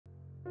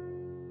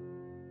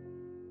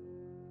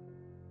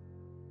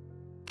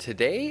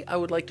Today I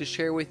would like to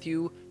share with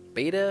you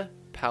Betta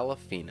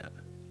Pallifina.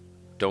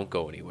 Don't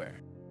go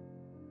anywhere.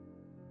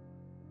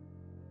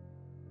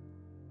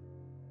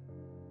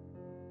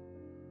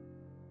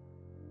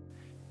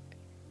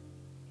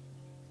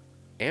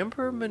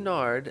 Amber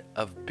Menard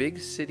of Big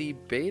City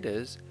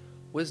Bettas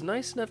was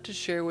nice enough to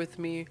share with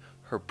me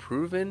her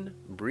proven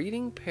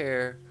breeding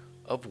pair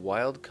of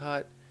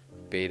wild-caught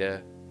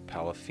Betta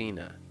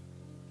Pallifina.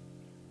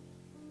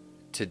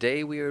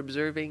 Today we are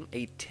observing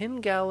a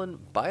 10-gallon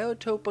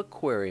biotope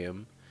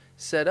aquarium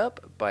set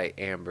up by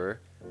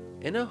Amber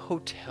in a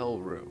hotel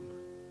room.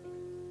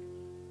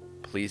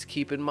 Please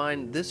keep in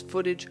mind this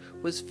footage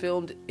was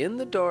filmed in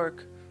the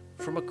dark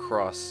from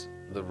across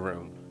the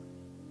room.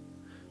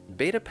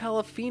 Betta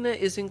Pallifina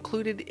is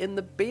included in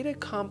the Betta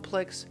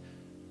complex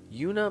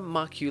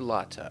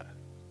Unimaculata.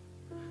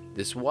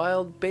 This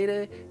wild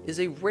betta is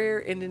a rare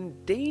and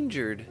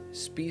endangered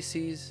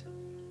species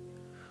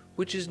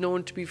which is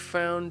known to be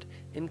found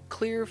in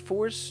clear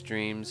forest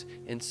streams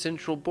in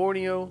central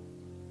Borneo,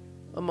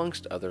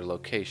 amongst other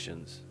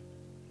locations.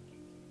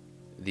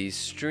 These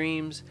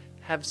streams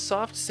have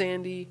soft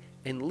sandy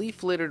and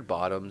leaf-littered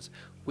bottoms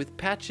with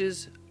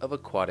patches of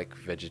aquatic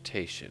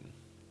vegetation.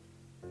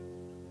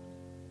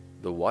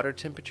 The water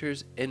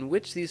temperatures in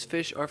which these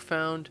fish are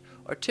found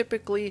are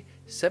typically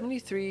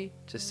 73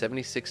 to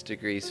 76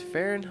 degrees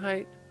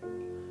Fahrenheit,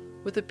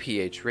 with a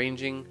pH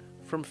ranging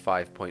from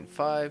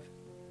 5.5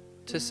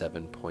 to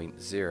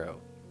 7.0.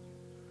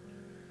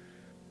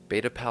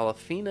 Betta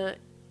Pallifina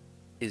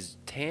is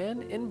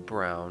tan and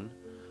brown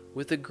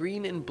with a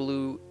green and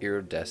blue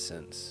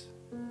iridescence.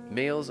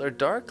 Males are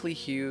darkly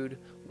hued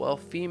while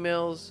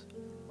females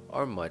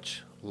are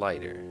much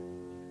lighter.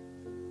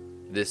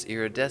 This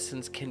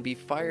iridescence can be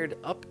fired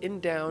up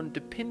and down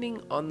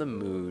depending on the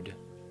mood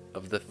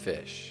of the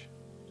fish.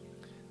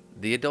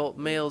 The adult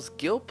male's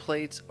gill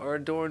plates are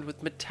adorned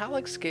with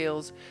metallic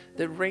scales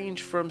that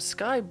range from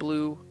sky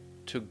blue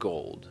to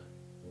gold.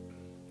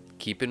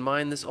 Keep in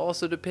mind this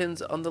also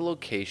depends on the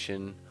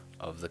location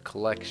of the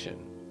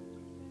collection.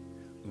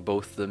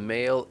 Both the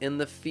male and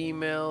the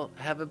female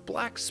have a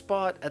black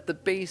spot at the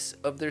base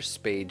of their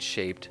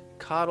spade-shaped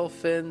caudal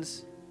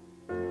fins,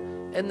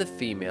 and the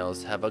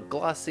females have a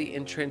glossy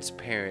and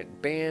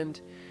transparent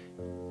band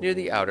near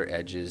the outer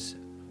edges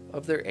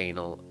of their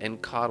anal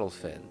and caudal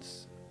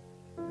fins.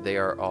 They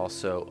are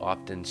also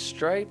often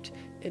striped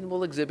and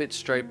will exhibit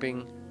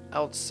striping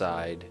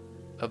outside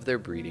of their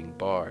breeding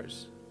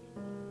bars.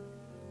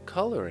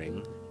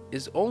 Coloring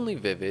is only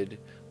vivid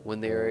when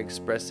they are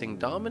expressing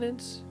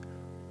dominance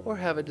or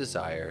have a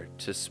desire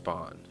to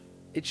spawn.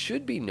 It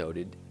should be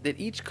noted that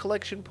each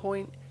collection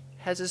point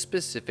has a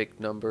specific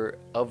number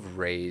of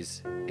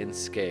rays and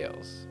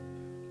scales.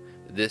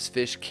 This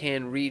fish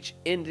can reach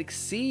and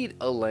exceed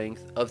a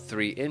length of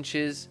 3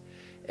 inches,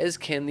 as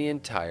can the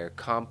entire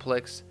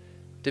complex,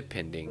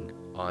 depending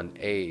on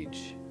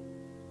age.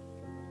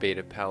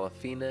 Betta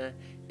Pallifina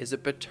is a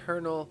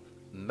paternal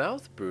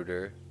mouth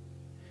brooder,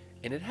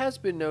 and it has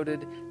been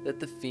noted that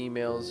the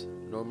females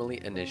normally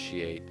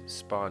initiate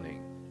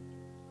spawning.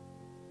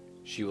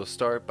 She will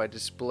start by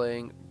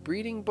displaying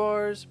breeding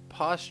bars,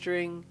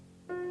 posturing,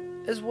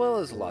 as well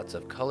as lots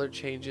of color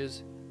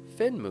changes,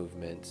 fin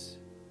movements,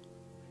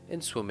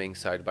 and swimming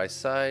side by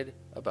side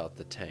about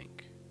the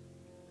tank.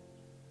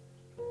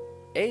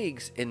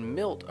 Eggs and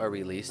milt are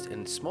released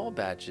in small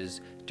batches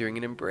during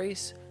an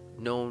embrace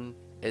known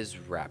as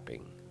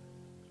wrapping.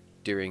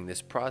 During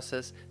this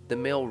process, the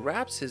male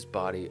wraps his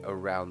body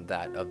around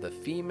that of the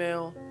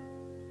female.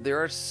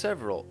 There are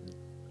several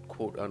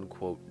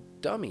quote-unquote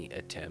dummy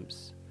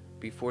attempts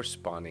before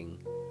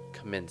spawning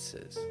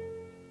commences.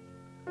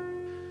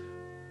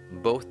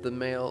 Both the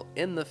male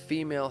and the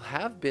female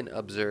have been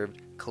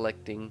observed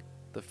collecting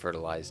the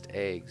fertilized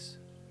eggs.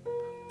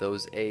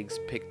 Those eggs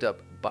picked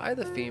up by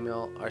the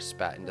female are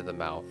spat into the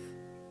mouth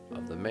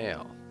of the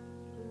male.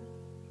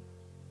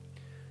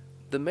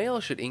 The male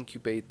should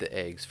incubate the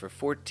eggs for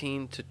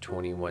 14 to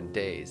 21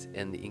 days,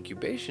 and the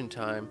incubation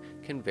time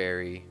can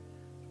vary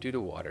due to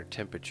water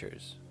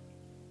temperatures.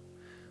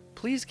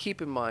 Please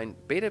keep in mind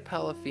Betta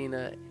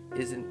Pallifina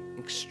is an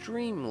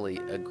extremely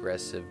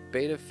aggressive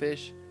betta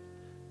fish.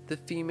 The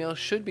female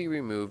should be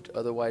removed,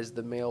 otherwise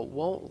the male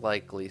won't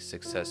likely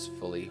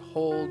successfully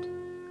hold,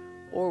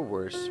 or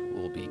worse,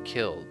 will be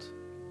killed.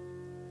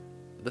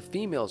 The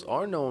females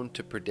are known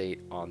to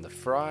predate on the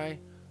fry,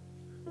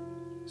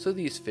 so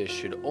these fish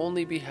should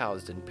only be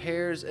housed in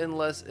pairs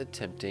unless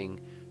attempting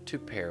to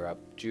pair up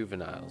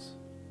juveniles.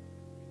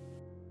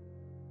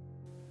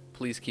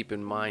 Please keep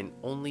in mind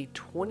only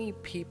 20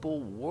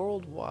 people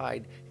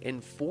worldwide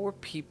and 4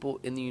 people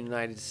in the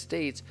United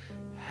States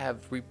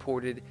have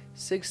reported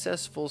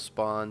successful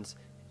spawns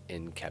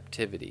in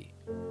captivity.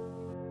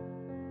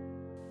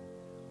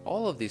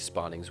 All of these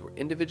spawnings were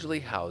individually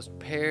housed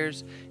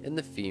pairs, and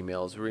the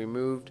females were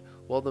removed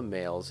while the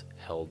males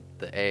held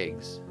the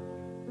eggs.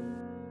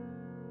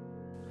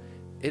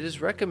 It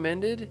is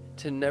recommended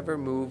to never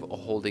move a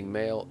holding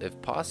male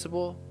if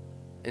possible.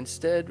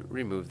 Instead,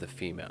 remove the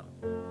female.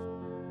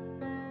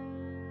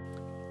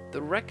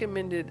 The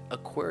recommended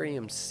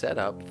aquarium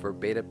setup for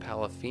Betta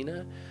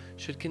Pallifina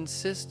should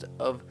consist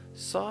of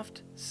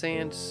soft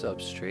sand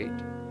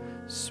substrate,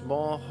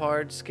 small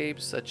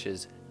hardscapes such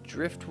as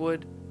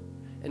driftwood,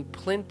 and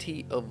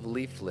plenty of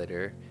leaf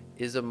litter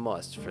is a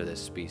must for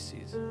this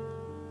species.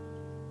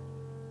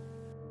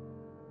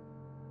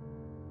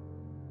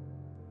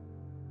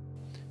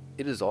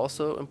 It is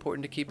also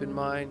important to keep in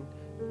mind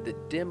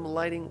that dim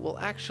lighting will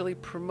actually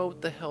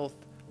promote the health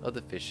of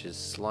the fish's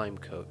slime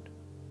coat.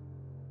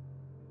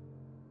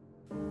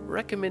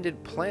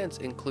 Recommended plants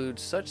include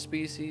such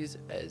species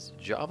as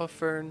Java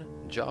fern,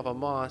 Java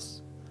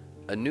moss,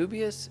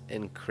 Anubias,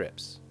 and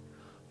Crypts.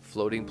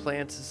 Floating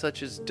plants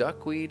such as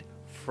duckweed,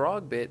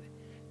 frogbit,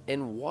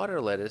 and water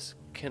lettuce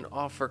can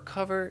offer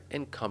cover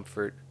and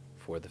comfort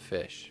for the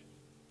fish.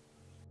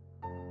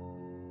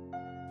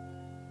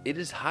 It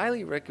is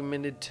highly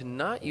recommended to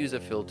not use a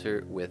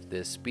filter with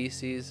this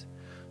species.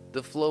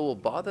 The flow will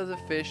bother the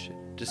fish,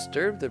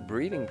 disturb the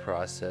breeding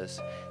process,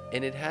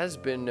 and it has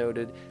been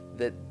noted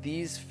that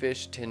these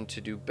fish tend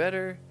to do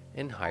better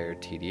in higher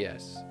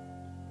TDS.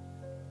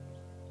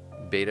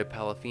 Betta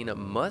Pallifina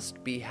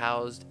must be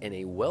housed in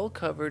a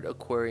well-covered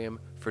aquarium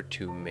for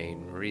two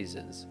main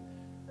reasons.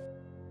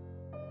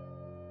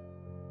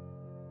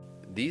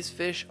 These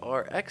fish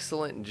are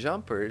excellent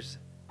jumpers,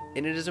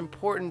 and it is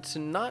important to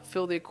not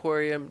fill the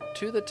aquarium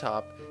to the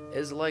top,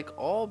 as like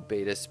all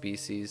betta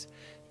species,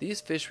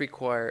 these fish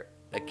require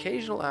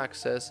occasional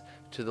access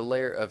to the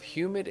layer of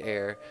humid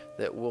air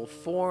that will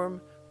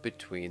form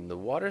between the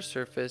water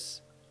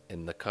surface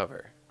and the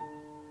cover.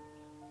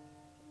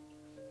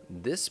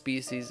 This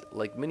species,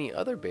 like many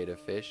other betta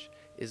fish,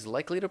 is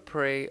likely to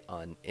prey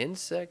on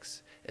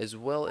insects as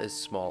well as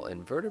small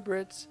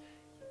invertebrates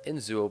and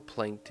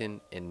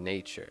zooplankton in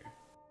nature.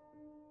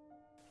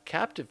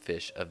 Captive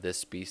fish of this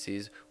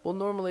species will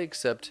normally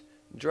accept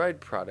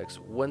dried products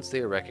once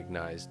they are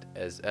recognized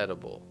as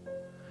edible,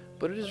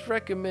 but it is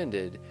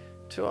recommended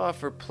to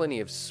offer plenty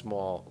of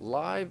small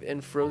live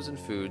and frozen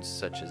foods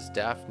such as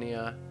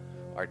Daphnia,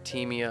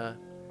 Artemia,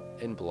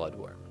 and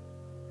bloodworm.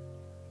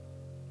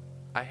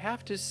 I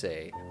have to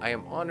say I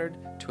am honored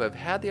to have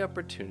had the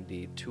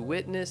opportunity to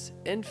witness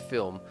and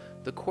film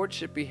the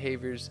courtship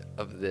behaviors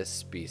of this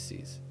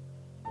species.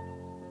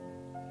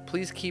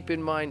 Please keep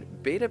in mind,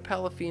 Betta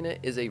Pallifina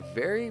is a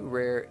very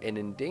rare and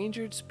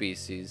endangered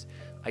species.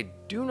 I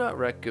do not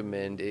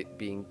recommend it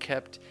being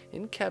kept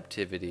in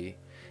captivity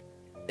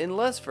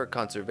unless for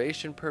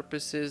conservation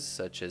purposes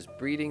such as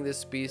breeding this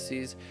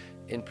species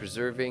and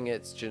preserving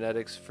its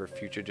genetics for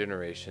future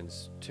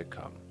generations to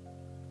come.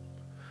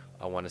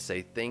 I want to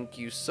say thank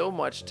you so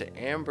much to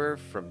Amber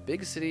from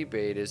Big City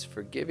Bettas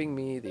for giving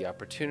me the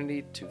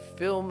opportunity to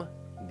film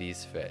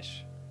these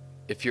fish.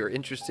 If you're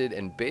interested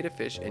in betta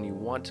fish and you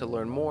want to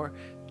learn more,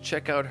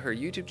 check out her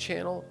YouTube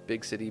channel,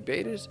 Big City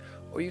Bettas,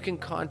 or you can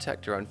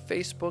contact her on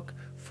Facebook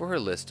for her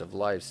list of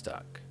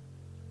livestock.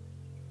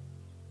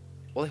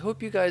 Well, I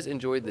hope you guys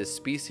enjoyed this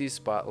species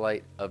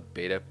spotlight of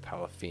Betta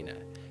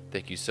Pallifina.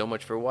 Thank you so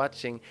much for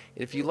watching,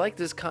 and if you like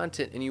this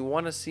content and you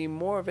want to see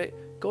more of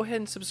it, go ahead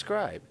and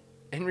subscribe.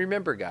 And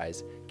remember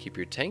guys, keep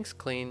your tanks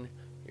clean,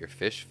 your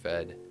fish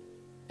fed,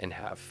 and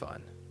have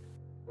fun.